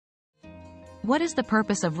What is the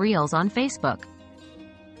purpose of Reels on Facebook?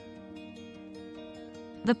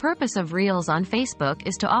 The purpose of Reels on Facebook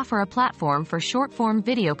is to offer a platform for short-form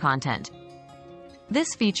video content.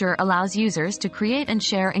 This feature allows users to create and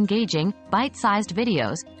share engaging, bite-sized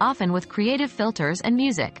videos, often with creative filters and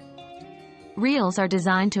music. Reels are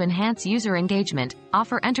designed to enhance user engagement,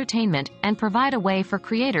 offer entertainment, and provide a way for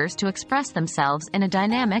creators to express themselves in a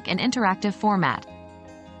dynamic and interactive format.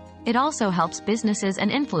 It also helps businesses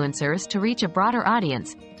and influencers to reach a broader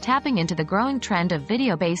audience, tapping into the growing trend of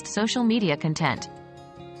video-based social media content.